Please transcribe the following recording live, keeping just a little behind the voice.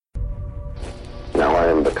Now I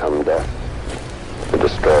am become death, the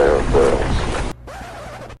destroyer of worlds.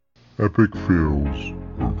 Epic fails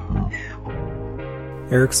of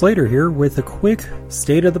history. Eric Slater here with a quick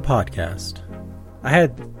state of the podcast. I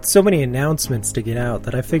had so many announcements to get out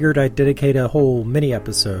that I figured I'd dedicate a whole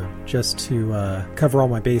mini-episode just to cover all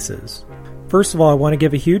my bases. First of all, I want to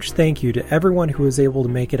give a huge thank you to everyone who was able to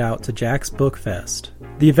make it out to Jack's Book Fest.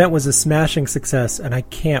 The event was a smashing success, and I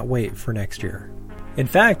can't wait for next year. In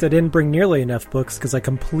fact, I didn't bring nearly enough books because I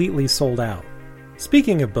completely sold out.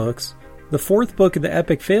 Speaking of books, the fourth book of the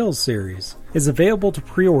Epic Fails series is available to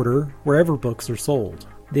pre-order wherever books are sold.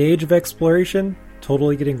 The Age of Exploration,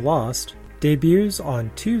 Totally Getting Lost, debuts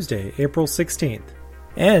on Tuesday, April 16th.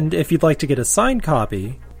 And if you'd like to get a signed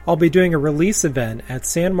copy, I'll be doing a release event at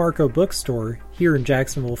San Marco Bookstore here in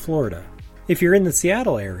Jacksonville, Florida. If you're in the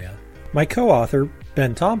Seattle area, my co-author,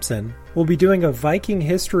 Ben Thompson, will be doing a Viking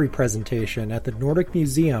history presentation at the Nordic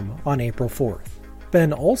Museum on April 4th.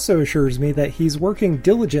 Ben also assures me that he's working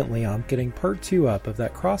diligently on getting part 2 up of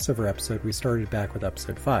that crossover episode we started back with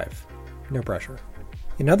episode 5. No pressure.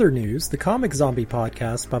 In other news, the Comic Zombie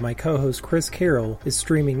podcast by my co-host Chris Carroll is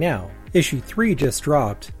streaming now. Issue 3 just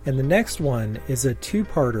dropped, and the next one is a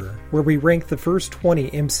 2-parter where we rank the first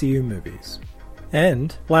 20 MCU movies.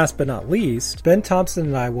 And, last but not least, Ben Thompson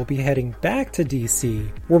and I will be heading back to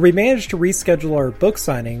DC, where we managed to reschedule our book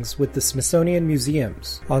signings with the Smithsonian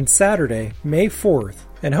Museums on Saturday, May 4th,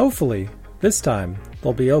 and hopefully, this time,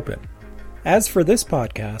 they'll be open. As for this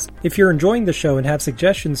podcast, if you're enjoying the show and have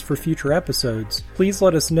suggestions for future episodes, please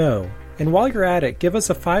let us know. And while you're at it, give us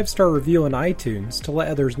a 5-star review on iTunes to let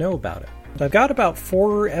others know about it. I've got about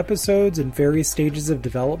 4 episodes in various stages of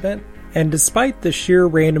development, and despite the sheer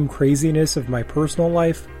random craziness of my personal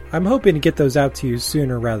life, I'm hoping to get those out to you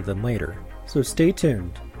sooner rather than later. So stay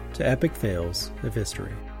tuned to Epic Fails of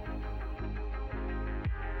History.